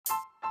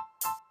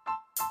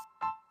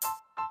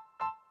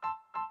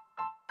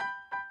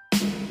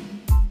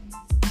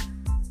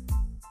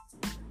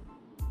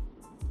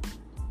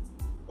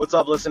What's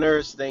up,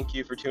 listeners? Thank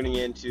you for tuning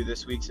in to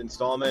this week's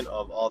installment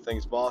of All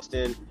Things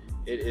Boston.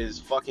 It is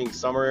fucking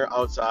summer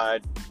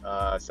outside,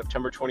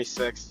 September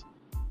 26th,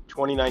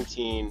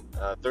 2019,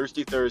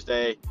 Thirsty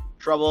Thursday,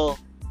 Trouble,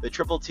 the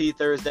Triple T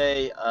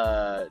Thursday,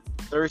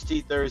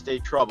 Thirsty Thursday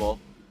Trouble.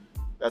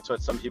 That's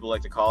what some people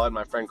like to call it.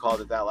 My friend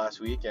called it that last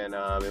week, and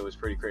it was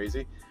pretty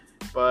crazy.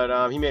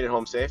 But he made it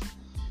home safe.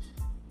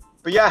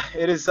 But yeah,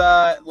 it is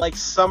like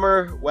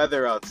summer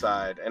weather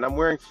outside, and I'm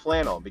wearing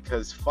flannel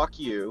because fuck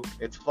you,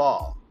 it's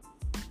fall.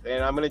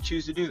 And I'm going to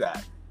choose to do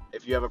that.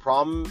 If you have a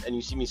problem and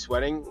you see me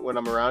sweating when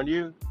I'm around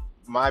you,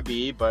 might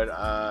be, but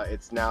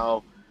it's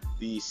now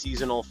the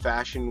seasonal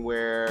fashion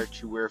wear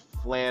to wear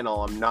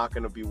flannel. I'm not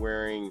going to be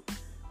wearing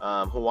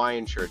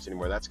Hawaiian shirts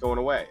anymore. That's going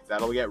away.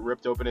 That'll get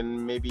ripped open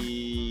in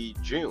maybe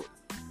June.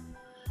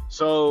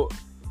 So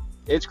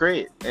it's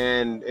great,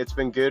 and it's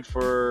been good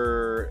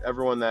for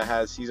everyone that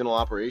has seasonal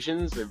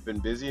operations. They've been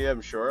busy,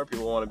 I'm sure.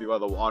 People want to be by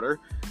the water.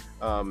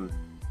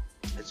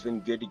 It's been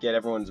good to get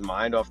everyone's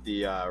mind off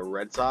the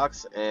Red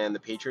Sox and the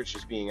Patriots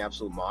just being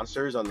absolute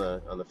monsters on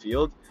the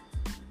field.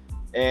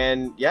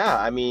 And yeah,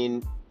 I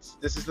mean,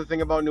 this is the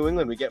thing about New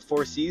England. We get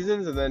 4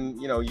 seasons, and then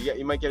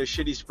you might get a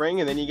shitty spring,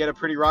 and then you get a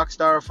pretty rock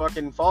star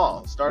fucking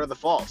fall, start of the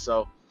fall.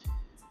 So,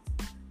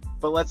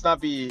 but let's not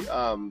be too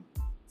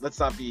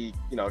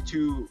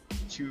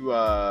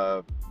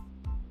how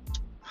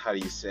do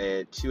you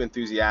say it, too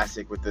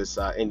enthusiastic with this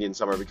Indian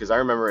summer, because I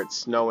remember it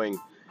snowing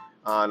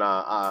on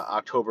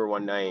October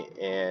one night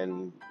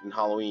and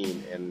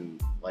Halloween,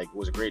 and like it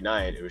was a great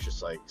night. It was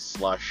just like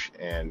slush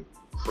and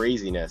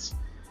craziness.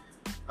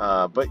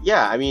 But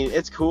yeah, I mean,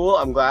 it's cool.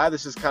 I'm glad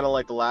this is kind of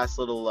like the last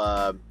little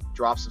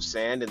drops of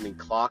sand in the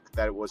clock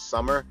that it was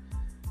summer,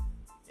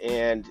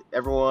 and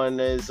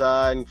everyone is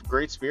in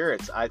great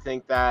spirits. I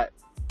think that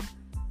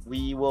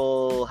we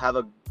will have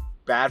a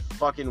bad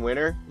fucking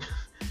winter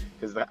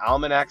because the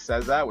almanac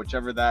says that,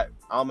 whichever that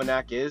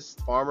almanac is,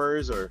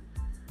 farmers or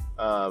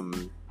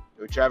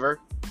whichever,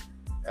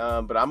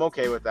 but I'm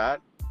okay with that.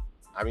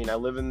 I mean, I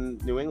live in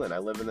New England. I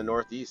live in the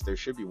Northeast. There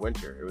should be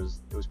winter.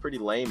 It was pretty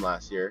lame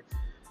last year,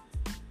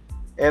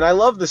 and I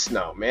love the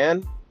snow,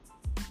 man.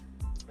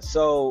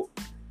 So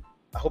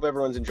I hope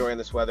everyone's enjoying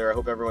this weather. I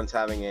hope everyone's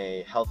having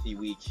a healthy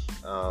week.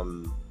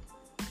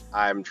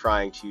 I'm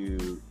trying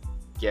to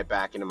get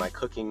back into my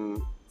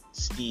cooking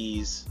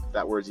steez, if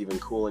that word's even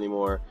cool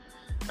anymore.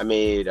 I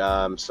made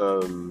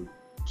some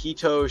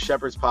keto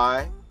shepherd's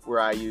pie where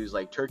I use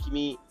like turkey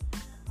meat.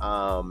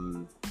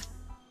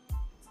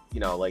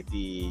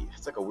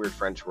 It's like a weird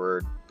French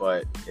word,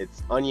 but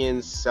it's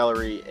onions,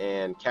 celery,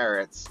 and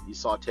carrots. You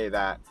saute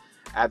that,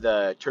 add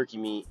the turkey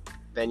meat,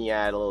 then you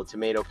add a little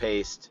tomato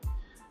paste,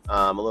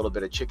 a little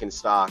bit of chicken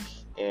stock,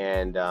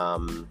 and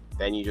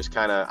then you just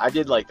kind of, I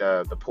did like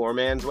the poor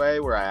man's way,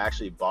 where I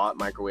actually bought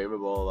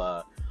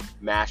microwavable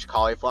mashed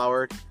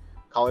cauliflower.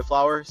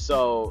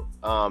 So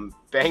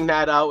bang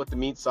that out with the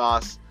meat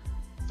sauce,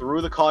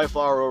 threw the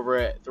cauliflower over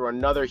it, threw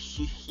another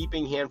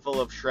heaping handful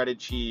of shredded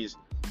cheese,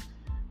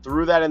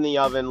 threw that in the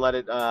oven, let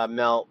it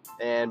melt,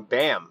 and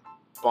bam,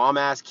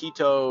 bomb-ass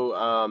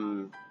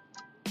keto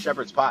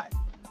shepherd's pie.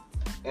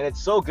 And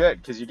it's so good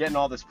because you're getting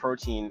all this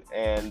protein,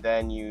 and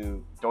then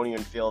you don't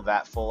even feel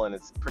that full, and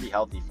it's pretty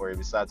healthy for you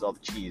besides all the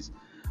cheese.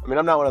 I mean,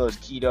 I'm not one of those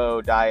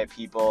keto diet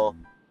people.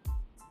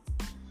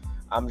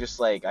 I'm just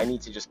like, I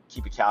need to just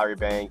keep a calorie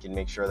bank and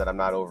make sure that I'm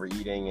not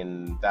overeating,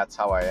 and that's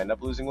how I end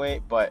up losing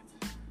weight. But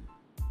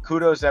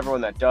kudos to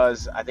everyone that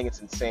does. I think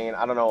it's insane.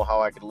 I don't know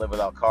how I could live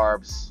without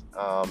carbs,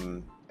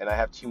 and I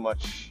have too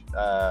much.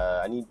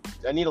 I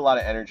need a lot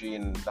of energy,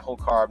 and the whole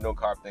no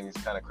carb thing is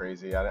kind of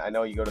crazy. I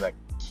know you go to that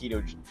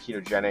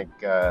ketogenic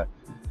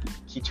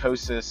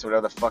ketosis,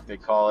 whatever the fuck they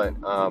call it,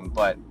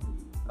 but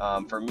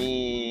for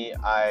me,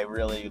 I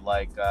really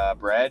like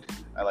bread.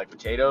 I like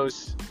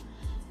potatoes.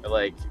 I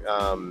like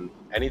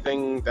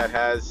anything that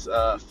has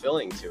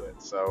filling to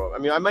it. So I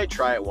mean, I might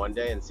try it one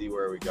day and see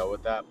where we go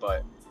with that,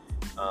 but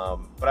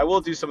I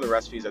will do some of the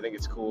recipes. I think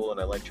it's cool,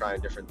 and I like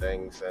trying different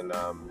things, and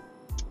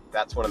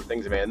that's one of the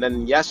things I made. And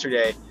then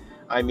yesterday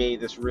I made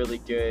this really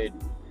good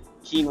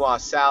quinoa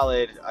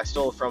salad. I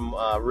stole it from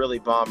a really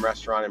bomb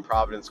restaurant in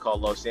Providence called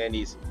Los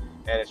Andes,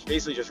 and it's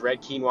basically just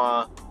red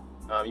quinoa.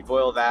 You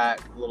boil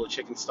that, a little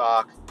chicken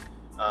stock,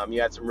 you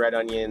add some red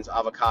onions,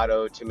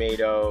 avocado,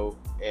 tomato,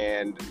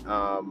 and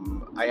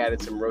I added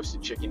some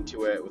roasted chicken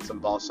to it with some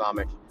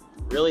balsamic.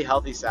 Really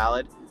healthy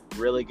salad,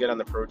 really good on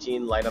the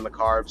protein, light on the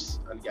carbs.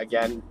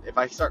 Again, if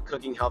I start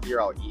cooking healthier,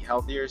 I'll eat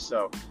healthier.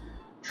 So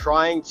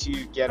trying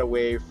to get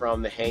away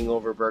from the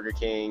hangover Burger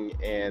King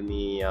and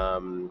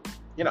the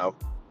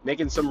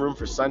making some room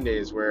for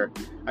Sundays where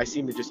I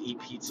seem to just eat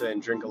pizza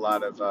and drink a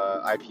lot of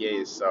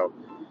IPAs. So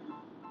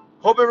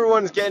hope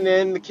everyone's getting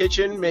in the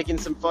kitchen, making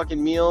some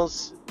fucking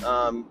meals.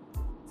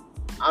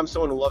 I'm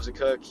someone who loves to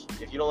cook.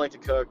 If you don't like to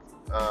cook,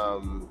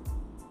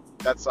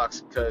 that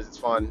sucks because it's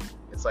fun.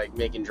 It's like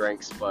making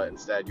drinks, but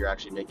instead you're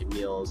actually making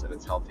meals, and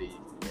it's healthy.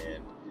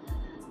 And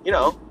get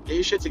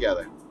your shit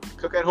together.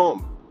 Cook at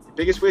home. The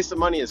biggest waste of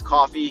money is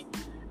coffee,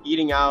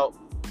 eating out,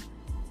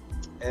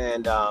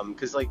 and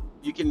because like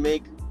you can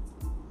make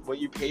what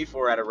you pay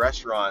for at a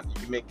restaurant,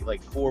 you can make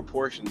like 4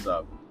 portions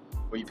of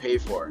what you pay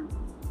for.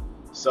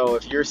 So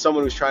if you're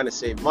someone who's trying to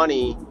save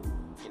money,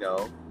 you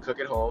know, cook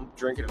at home,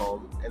 drink at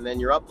home, and then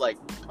you're up like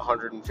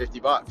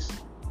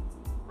 $150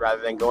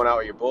 rather than going out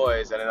with your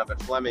boys, ending up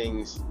at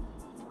Fleming's,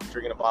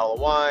 drinking a bottle of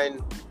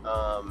wine,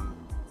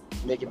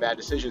 making bad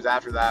decisions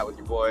after that with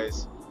your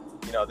boys.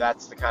 You know,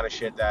 that's the kind of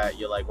shit that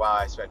you're like, wow,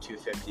 I spent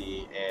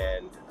 $250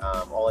 and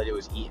all I did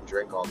was eat and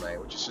drink all night,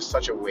 which is just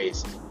such a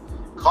waste.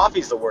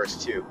 Coffee's the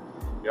worst too.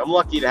 You know, I'm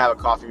lucky to have a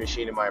coffee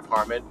machine in my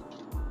apartment,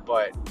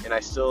 and I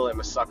still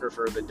am a sucker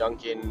for the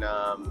Dunkin'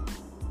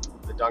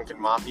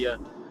 Mafia.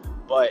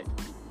 But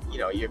you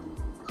know, your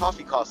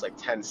coffee costs like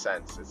 10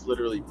 cents. It's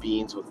literally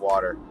beans with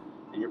water,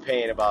 and you're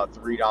paying about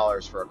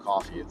 $3 for a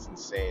coffee. It's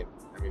insane.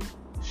 I mean,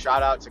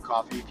 shout out to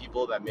coffee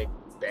people that make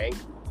bank,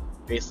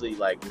 basically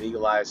like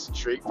legalized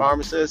street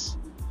pharmacists.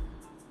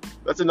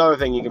 That's another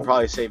thing you can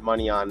probably save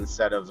money on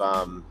instead of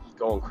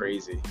going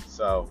crazy.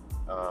 So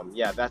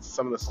yeah, that's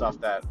some of the stuff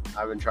that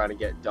I've been trying to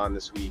get done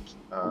this week.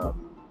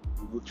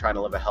 Trying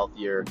to live a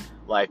healthier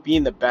life,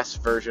 being the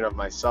best version of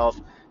myself.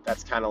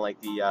 That's kind of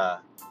like the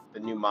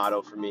new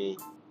motto for me,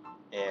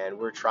 and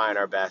we're trying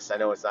our best. I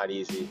know it's not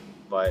easy,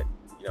 but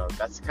you know,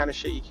 that's the kind of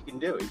shit you can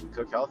do. You can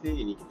cook healthy,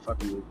 and you can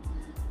fucking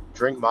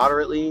drink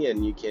moderately,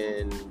 and you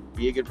can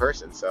be a good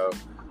person. So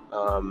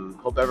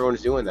hope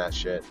everyone's doing that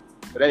shit.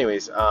 But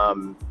anyways,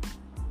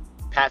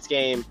 Pat's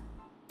game,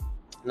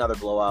 another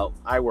blowout.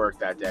 I worked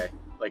that day.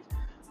 Like,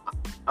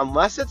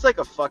 unless it's like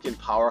a fucking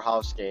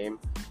powerhouse game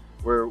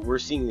where we're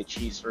seeing the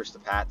Chiefs versus the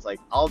Pats, like,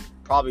 I'll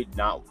probably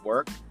not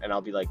work and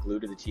I'll be like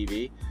glued to the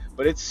TV.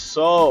 But it's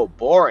so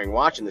boring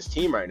watching this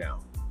team right now,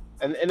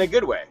 and in a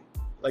good way.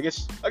 Like,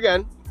 it's,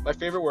 again, my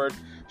favorite word,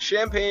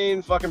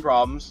 champagne fucking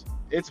problems.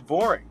 It's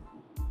boring.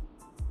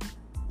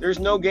 There's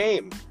no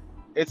game.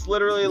 It's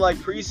literally like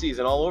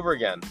preseason all over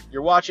again.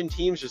 You're watching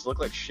teams just look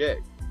like shit.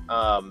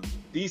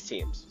 These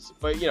teams,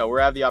 but you know, we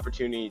have the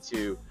opportunity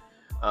to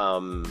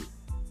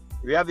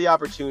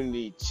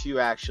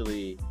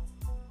actually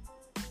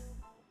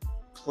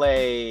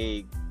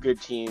play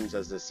good teams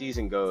as the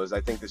season goes.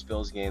 I think this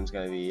Bills game is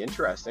going to be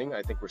interesting.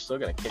 I think we're still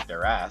going to kick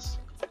their ass.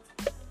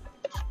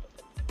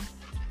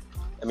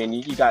 I mean,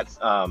 you got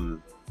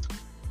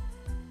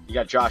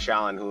Josh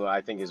Allen, who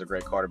I think is a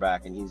great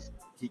quarterback, and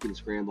he can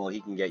scramble,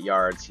 he can get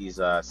yards. He's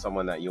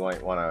someone that you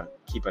might want to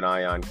keep an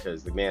eye on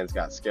because the man's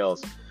got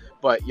skills.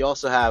 But you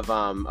also have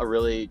a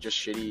really just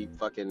shitty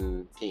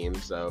fucking team,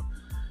 so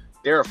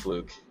they're a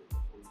fluke.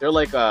 They're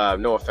like,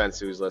 no offense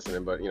to who's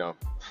listening, but you know,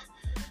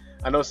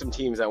 I know some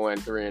teams that went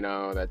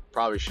 3-0 that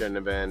probably shouldn't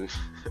have been.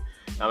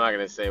 I'm not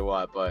gonna say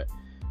what, but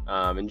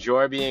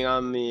enjoy being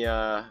on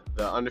the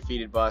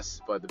undefeated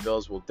bus. But the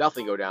Bills will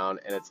definitely go down,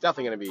 and it's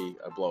definitely gonna be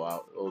a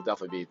blowout. It'll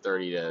definitely be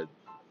 30-7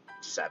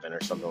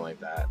 or something like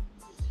that.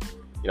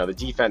 You know, the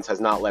defense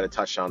has not let a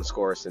touchdown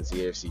score since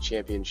the AFC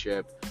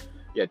Championship.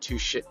 You had 2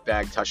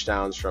 shitbag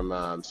touchdowns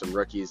from some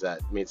rookies that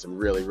made some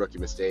really rookie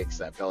mistakes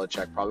that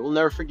Belichick probably will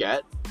never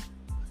forget.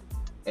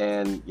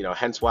 And, you know,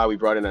 hence why we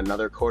brought in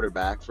another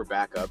quarterback for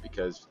backup,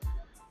 because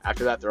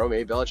after that throw,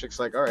 maybe Belichick's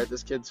like, all right,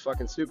 this kid's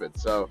fucking stupid.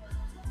 So,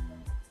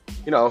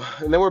 you know,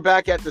 and then we're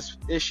back at this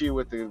issue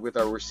with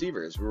our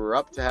receivers. We were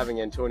up to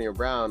having Antonio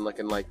Brown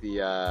looking like the,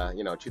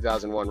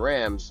 2001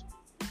 Rams.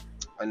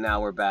 And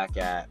now we're back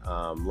at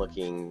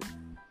looking,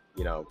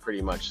 you know,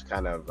 pretty much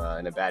kind of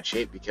in a bad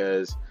shape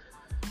because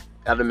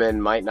Edelman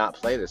might not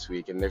play this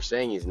week, and they're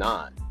saying he's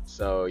not.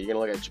 So you're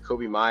going to look at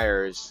Jacoby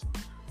Myers,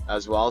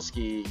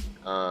 Oswalski.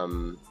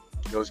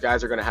 Those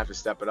guys are going to have to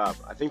step it up.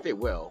 I think they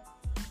will.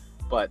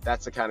 But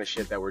that's the kind of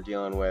shit that we're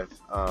dealing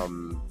with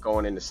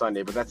going into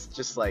Sunday. But that's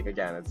just like,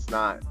 again, it's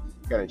not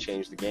going to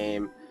change the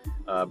game.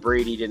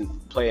 Brady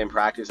didn't play in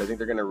practice. I think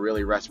they're going to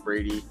really rest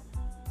Brady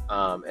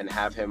and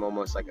have him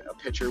almost like a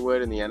pitcher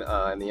would in the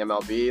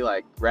MLB,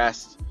 like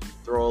rest,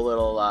 throw a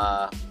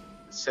little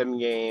sim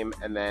game,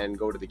 and then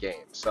go to the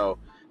game. So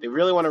they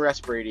really want to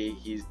rest Brady.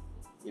 He's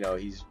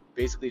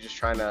basically just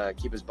trying to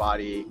keep his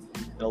body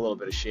in a little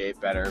bit of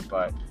shape better.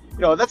 But, you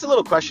know, that's a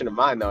little question of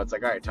mine, though. It's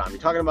like, all right, Tom, you're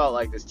talking about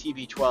like this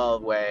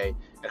TB12 way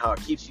and how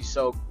it keeps you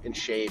so in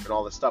shape and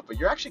all this stuff, but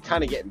you're actually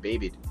kind of getting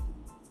babied.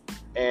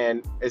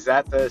 And is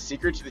that the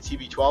secret to the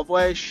TB12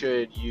 way?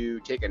 Should you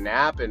take a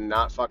nap and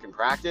not fucking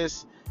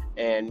practice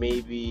and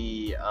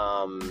maybe,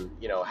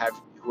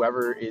 have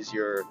whoever is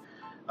your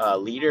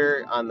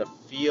leader on the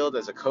field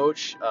as a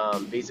coach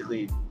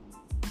basically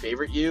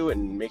favorite you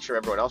and make sure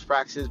everyone else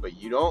practices, but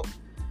you don't?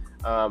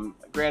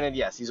 Granted,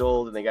 yes, he's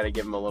old and they got to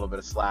give him a little bit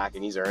of slack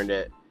and he's earned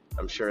it.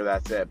 I'm sure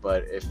that's it.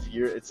 But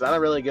it's not a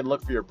really good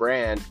look for your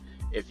brand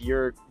if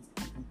you're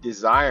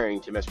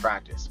desiring to miss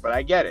practice. But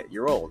I get it.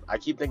 You're old. I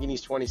keep thinking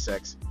he's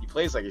 26. He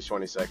plays like he's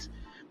 26.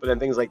 But then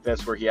things like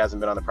this where he hasn't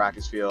been on the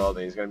practice field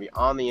and he's going to be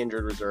on the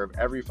injured reserve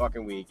every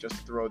fucking week just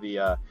to throw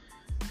the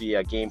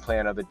game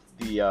plan of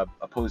the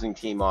opposing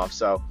team off.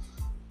 So,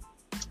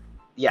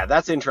 yeah,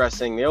 that's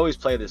interesting. They always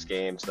play this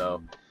game.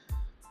 So,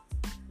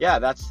 yeah,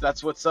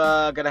 that's what's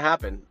going to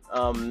happen.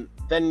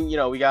 Then,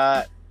 we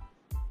got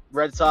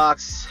Red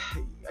Sox.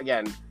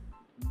 Again,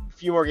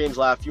 few more games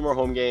left, few more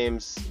home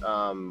games.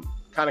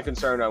 Kind of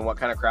concerned on what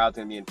kind of crowd's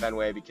going to be in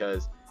Fenway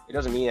because it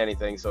doesn't mean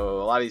anything.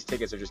 So a lot of these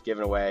tickets are just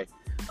given away.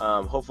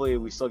 Hopefully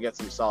we still get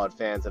some solid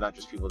fans and not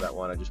just people that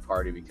want to just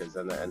party, because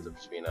then that ends up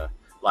just being a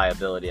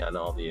liability on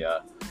all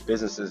the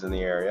businesses in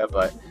the area.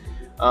 But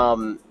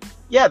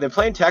yeah, they're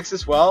playing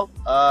Texas well.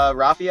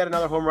 Rafi had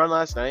another home run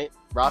last night.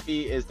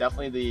 Rafi is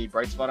definitely the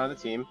bright spot on the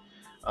team.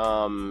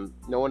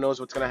 No one knows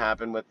what's going to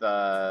happen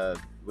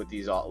with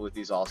these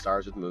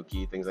all-stars, with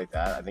Mookie, things like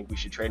that. I think we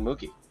should trade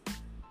Mookie.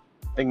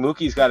 I think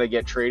Mookie's got to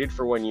get traded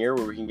for 1 year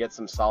where we can get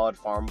some solid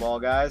farm ball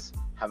guys,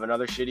 have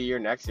another shitty year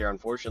next year,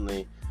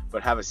 unfortunately,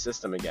 but have a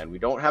system again. We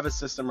don't have a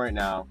system right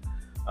now.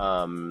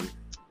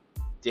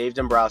 Dave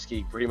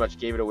Dombrowski pretty much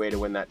gave it away to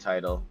win that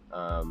title.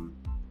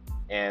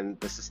 And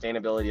the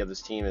sustainability of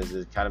this team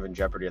is kind of in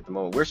jeopardy at the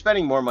moment. We're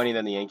spending more money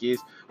than the Yankees.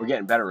 We're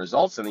getting better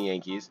results than the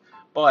Yankees,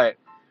 but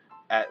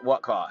at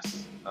what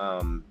cost?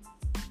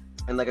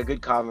 And like a good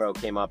convo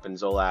came up in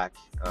Zolak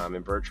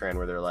and Bertrand,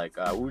 where they're like,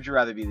 who would you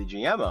rather be the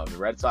GM of, the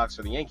Red Sox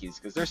or the Yankees?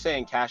 Because they're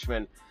saying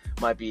Cashman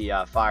might be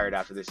fired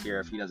after this year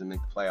if he doesn't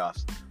make the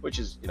playoffs, which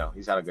is,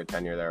 he's had a good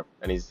tenure there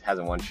and he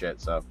hasn't won shit,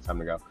 so it's time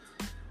to go.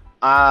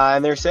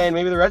 And they're saying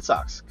maybe the Red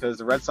Sox, because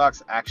the Red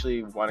Sox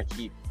actually want to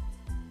keep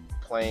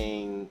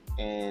playing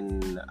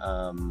in,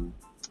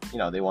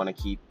 they want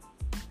to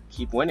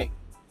keep winning,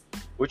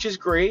 which is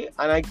great,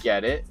 and I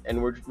get it.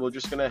 And we're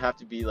just gonna have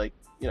to be like,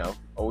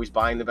 always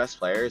buying the best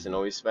players and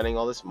always spending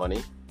all this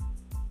money.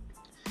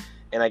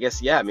 And I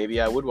guess, yeah, maybe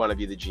I would want to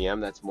be the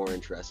GM that's more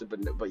interested.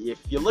 But if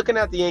you're looking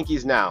at the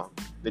Yankees now,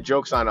 the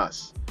joke's on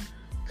us,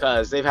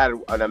 because they've had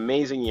an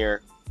amazing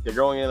year. They're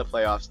going into the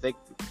playoffs. They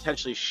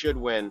potentially should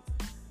win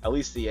at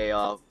least the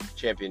AL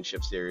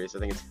Championship Series. I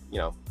think it's,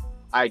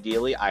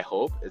 ideally, I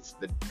hope it's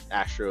the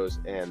Astros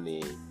and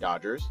the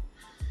Dodgers.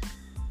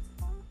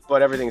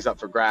 But everything's up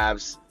for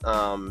grabs.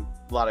 A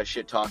lot of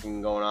shit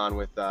talking going on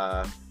with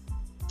the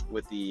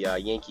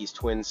Yankees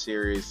Twins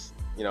series.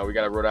 We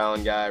got a Rhode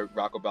Island guy,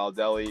 Rocco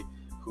Baldelli,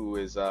 who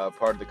is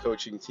part of the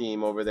coaching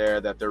team over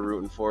there that they're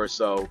rooting for.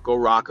 So go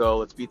Rocco,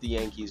 let's beat the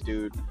Yankees,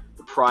 dude.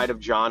 The pride of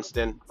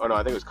Johnston. Oh no,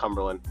 I think it was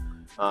Cumberland.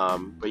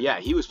 But yeah,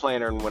 he was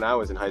playing when I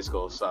was in high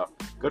school. So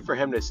good for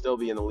him to still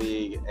be in the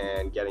league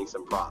and getting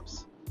some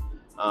props.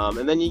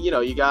 And then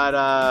you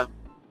got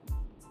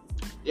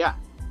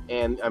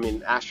and I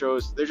mean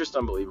Astros, they're just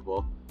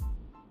unbelievable.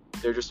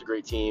 They're just a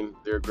great team.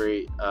 They're a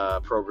great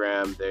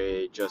program.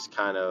 They just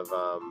kind of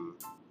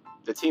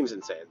the team's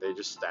insane. They're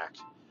just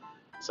stacked.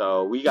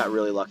 So we got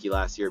really lucky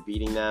last year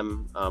beating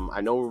them.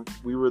 I know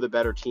we were the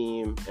better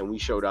team and we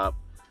showed up,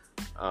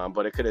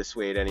 but it could have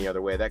swayed any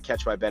other way. That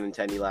catch by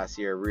Benintendi last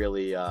year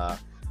really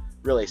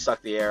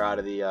sucked the air out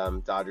of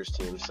the Dodgers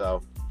team.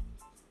 So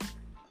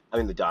I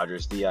mean the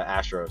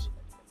Astros.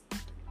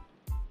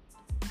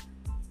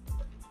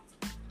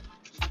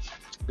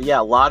 But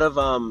yeah, a lot of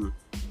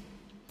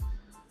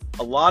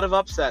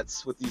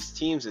upsets with these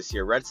teams this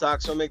year. Red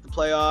Sox don't make the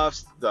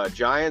playoffs. The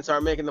Giants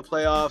aren't making the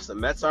playoffs. The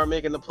Mets aren't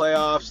making the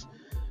playoffs.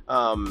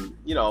 A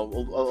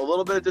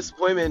little bit of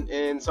disappointment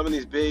in some of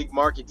these big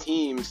market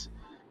teams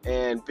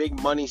and big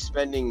money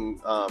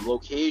spending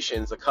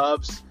locations, the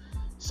Cubs.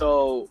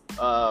 So,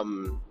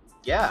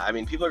 yeah, I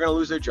mean, people are going to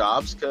lose their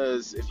jobs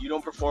because if you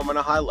don't perform on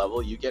a high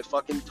level, you get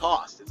fucking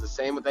tossed. It's the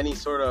same with any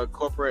sort of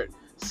corporate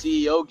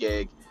CEO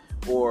gig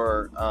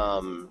or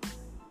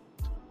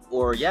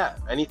yeah,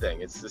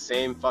 anything. It's the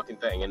same fucking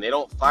thing. And they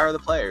don't fire the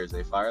players,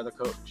 they fire the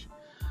coach.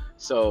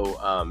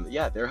 So,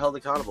 yeah, they're held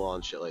accountable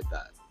on shit like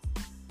that.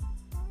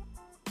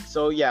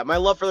 So, yeah, my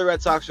love for the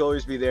Red Sox will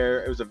always be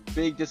there. It was a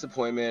big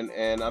disappointment,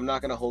 and I'm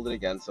not going to hold it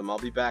against them. I'll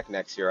be back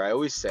next year. I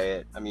always say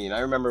it. I mean,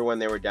 I remember when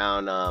they were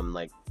down,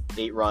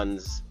 8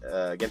 runs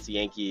against the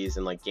Yankees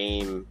in,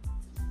 Game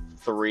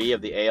 3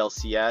 of the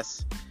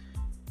ALCS.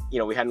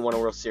 We hadn't won a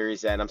World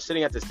Series yet, and I'm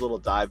sitting at this little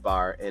dive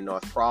bar in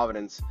North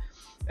Providence,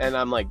 and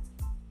I'm,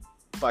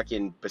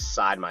 fucking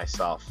beside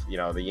myself.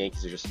 The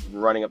Yankees are just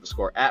running up the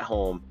score at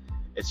home.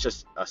 It's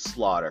just a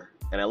slaughter.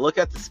 And I look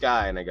at this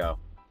guy, and I go,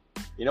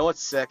 you know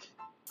what's sick?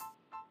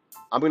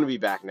 I'm going to be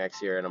back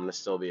next year, and I'm going to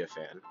still be a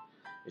fan.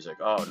 He's like,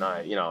 oh,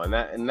 no,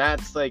 and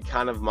that's,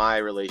 kind of my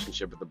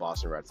relationship with the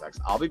Boston Red Sox.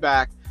 I'll be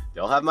back.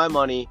 They'll have my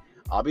money.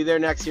 I'll be there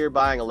next year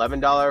buying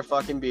 $11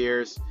 fucking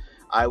beers.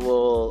 I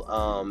will,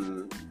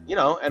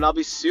 and I'll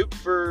be souped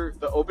for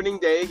the opening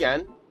day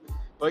again.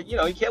 But, you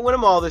can't win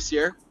them all this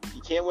year.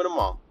 You can't win them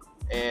all.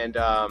 And,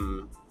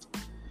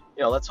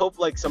 let's hope,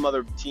 some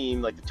other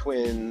team, like the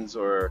Twins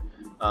or,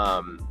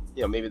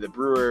 maybe the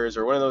Brewers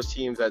or one of those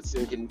teams that's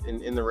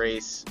in the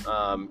race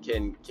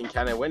can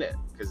kind of win it.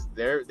 Because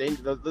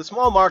the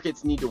small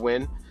markets need to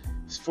win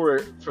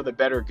for the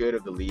better good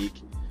of the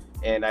league.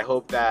 And I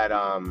hope that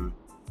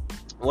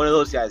one of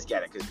those guys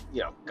get it. Because,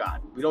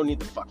 God, we don't need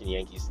the fucking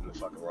Yankees in the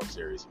fucking World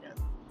Series again.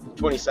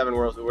 27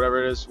 World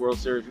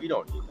Series, we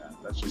don't need that.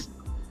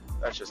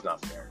 That's just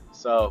not fair.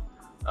 So,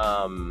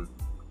 I'm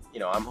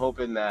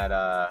hoping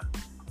that,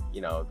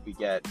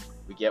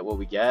 we get what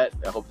we get.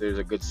 I hope there's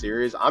a good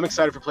series. I'm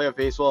excited for playoff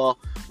baseball,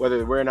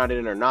 whether we're not in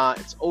it or not.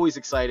 It's always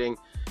exciting.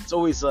 It's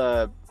always,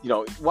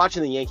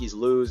 watching the Yankees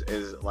lose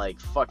is like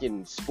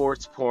fucking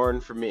sports porn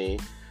for me.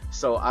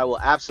 So I will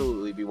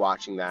absolutely be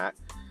watching that.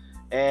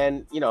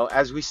 And,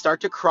 as we start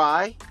to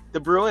cry, the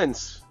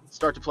Bruins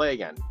start to play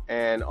again.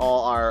 And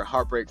all our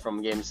heartbreak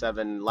from Game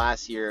 7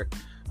 last year,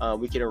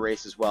 we can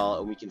erase as well.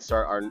 And we can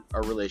start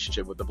our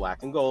relationship with the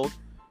black and gold.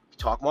 We can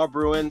talk more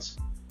Bruins.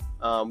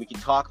 We can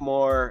talk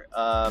more,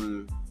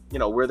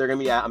 where they're going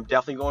to be at. I'm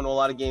definitely going to a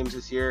lot of games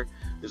this year.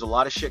 There's a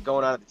lot of shit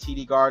going on at the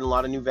TD Garden, a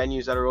lot of new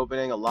venues that are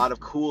opening, a lot of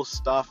cool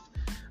stuff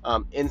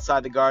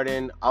inside the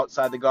Garden,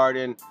 outside the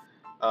Garden.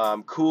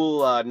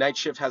 Cool Night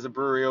Shift has a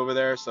brewery over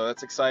there, so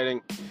that's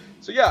exciting.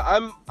 So yeah,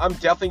 I'm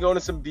definitely going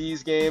to some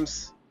Bees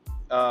games,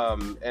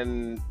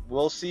 and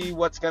we'll see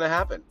what's going to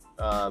happen.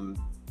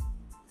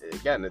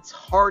 Again, it's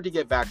hard to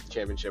get back to the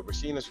championship. We're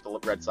seeing this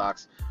with the Red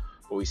Sox,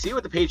 but we see it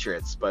with the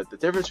Patriots. But the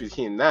difference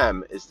between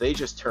them is they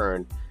just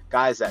turn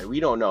guys that we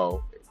don't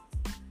know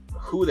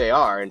who they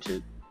are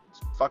into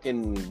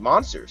fucking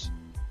monsters.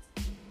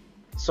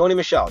 Sony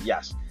Michel,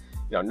 yes,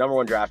 number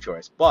one draft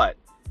choice, but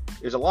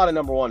there's a lot of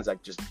number ones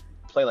that just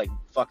play like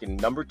fucking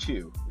number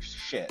two, which is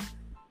shit.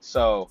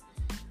 So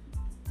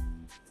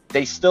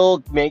they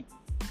still make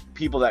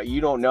people that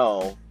you don't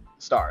know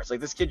stars. Like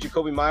this kid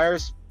Jacoby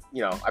Myers,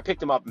 I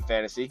picked him up in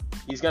fantasy.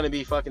 He's gonna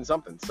be fucking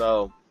something.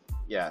 So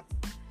yeah,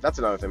 that's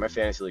another thing. My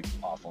fantasy league's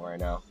awful right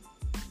now.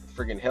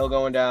 Friggin' Hill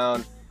going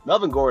down.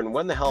 Melvin Gordon,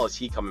 when the hell is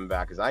he coming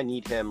back? Because I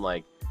need him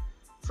like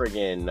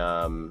friggin'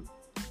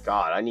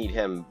 God, I need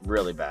him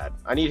really bad.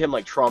 I need him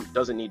like Trump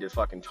doesn't need to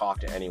fucking talk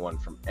to anyone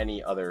from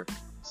any other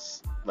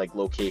like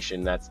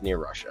location that's near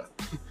Russia.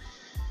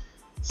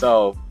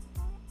 So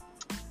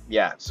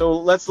yeah, so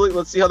let's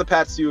see how the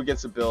Pats do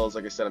against the Bills.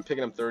 Like I said, I'm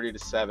picking them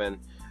 30-7.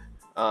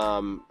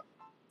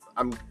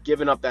 I'm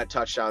giving up that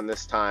touchdown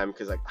this time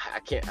because I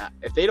can't.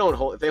 If they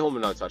hold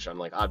another touchdown,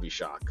 like I'd be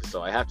shocked.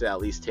 So I have to at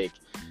least take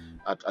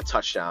a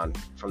touchdown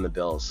from the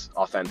Bills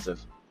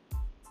offensive.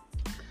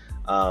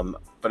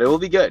 But it will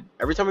be good.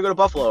 Every time we go to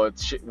Buffalo,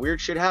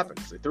 weird shit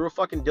happens. They threw a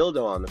fucking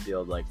dildo on the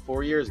field like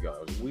 4 years ago.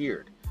 It was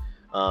weird.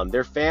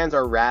 Their fans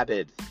are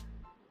rabid.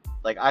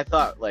 Like I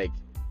thought, like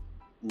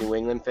New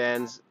England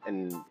fans,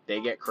 and they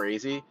get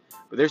crazy.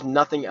 But there's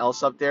nothing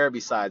else up there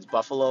besides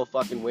Buffalo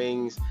fucking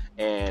wings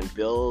and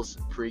Bills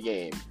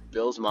pregame,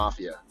 Bills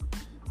Mafia,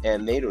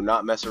 and they do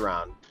not mess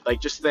around. Like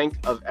just think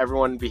of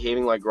everyone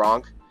behaving like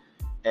Gronk,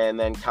 and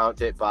then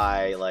count it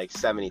by like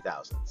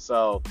 70,000.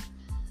 So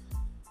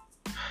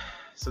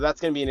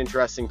that's going to be an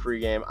interesting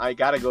pregame. I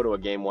got to go to a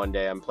game one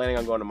day. I'm planning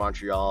on going to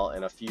Montreal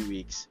in a few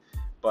weeks.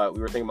 But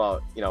we were thinking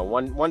about,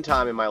 one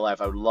time in my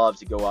life, I would love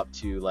to go up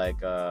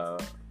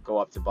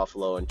to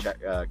Buffalo and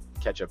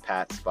catch a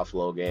Pats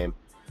Buffalo game.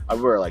 I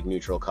wear like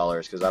neutral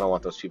colors because I don't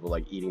want those people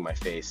like eating my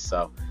face.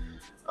 So,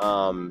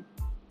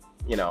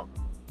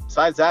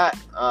 besides that,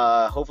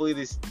 hopefully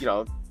these,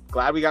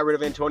 glad we got rid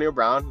of Antonio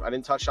Brown. I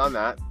didn't touch on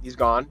that. He's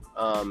gone.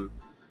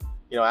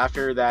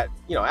 After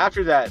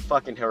that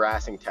fucking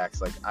harassing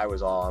text, like I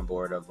was all on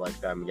board of like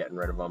them getting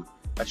rid of him.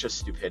 That's just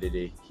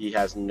stupidity. He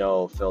has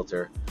no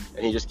filter,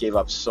 and he just gave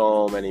up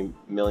so many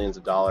millions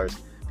of dollars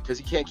because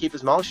he can't keep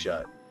his mouth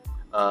shut.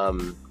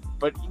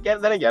 But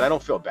then again, I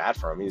don't feel bad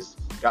for him. He's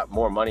got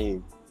more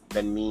money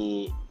than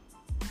me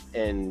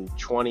in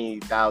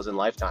 20,000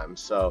 lifetimes.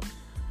 So,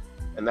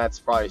 and that's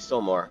probably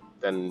still more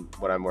than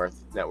what I'm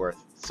worth, net worth.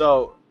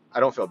 So I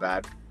don't feel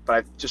bad, but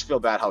I just feel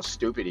bad how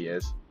stupid he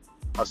is.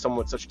 How someone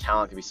with such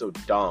talent can be so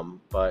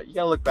dumb. But you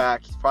gotta look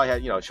back. He's probably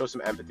had, show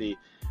some empathy.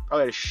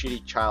 Probably had a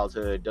shitty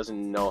childhood.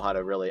 Doesn't know how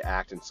to really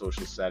act in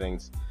social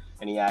settings,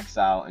 and he acts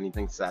out, and he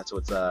thinks that's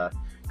what's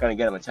gonna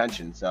get him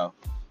attention. So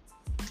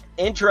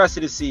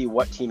interested to see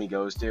what team he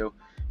goes to.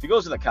 If he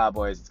goes to the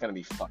Cowboys, it's gonna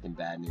be fucking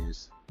bad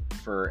news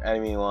for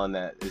anyone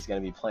that is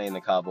gonna be playing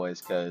the Cowboys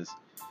because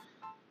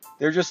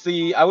they're just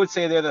I would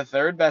say they're the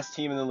third best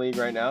team in the league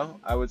right now.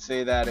 I would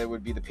say that it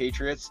would be the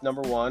Patriots,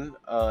 number one,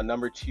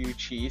 number two,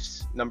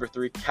 Chiefs, number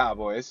three,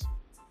 Cowboys.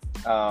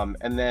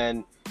 And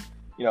then,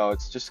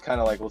 it's just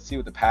kind of like, we'll see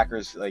what the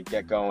Packers like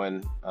get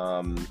going.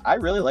 I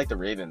really like the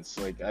Ravens.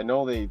 Like, I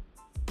know they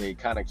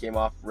kind of came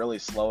off really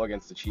slow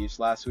against the Chiefs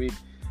last week,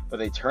 but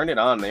they turned it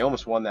on. They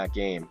almost won that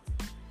game.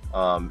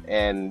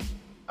 And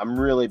I'm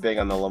really big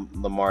on the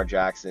Lamar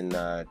Jackson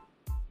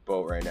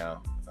boat right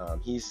now.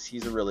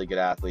 He's a really good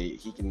athlete.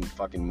 He can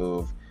fucking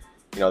move.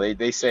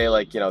 They say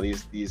like,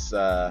 these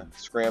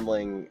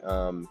scrambling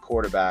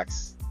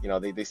quarterbacks,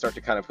 they start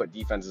to kind of put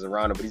defenses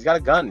around him, but he's got a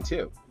gun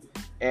too.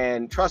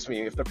 And trust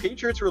me, if the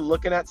Patriots were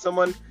looking at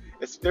someone,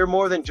 they're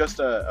more than just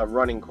a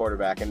running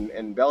quarterback,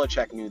 and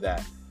Belichick knew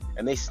that,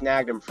 and they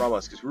snagged him from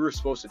us because we were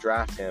supposed to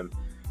draft him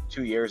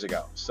 2 years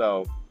ago.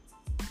 So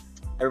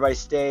everybody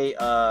stay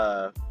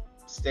on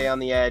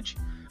the edge.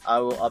 I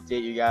will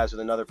update you guys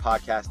with another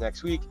podcast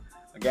next week.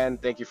 Again,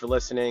 thank you for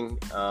listening.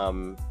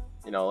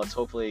 Let's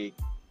hopefully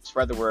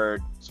spread the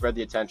word, spread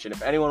the attention.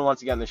 If anyone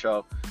wants to get on the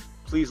show,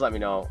 please let me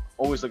know.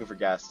 Always looking for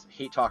guests.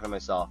 Hate talking to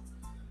myself.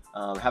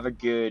 Have a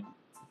good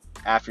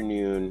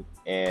afternoon,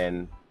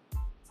 and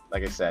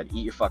like I said,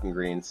 eat your fucking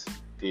greens.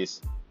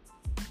 Peace.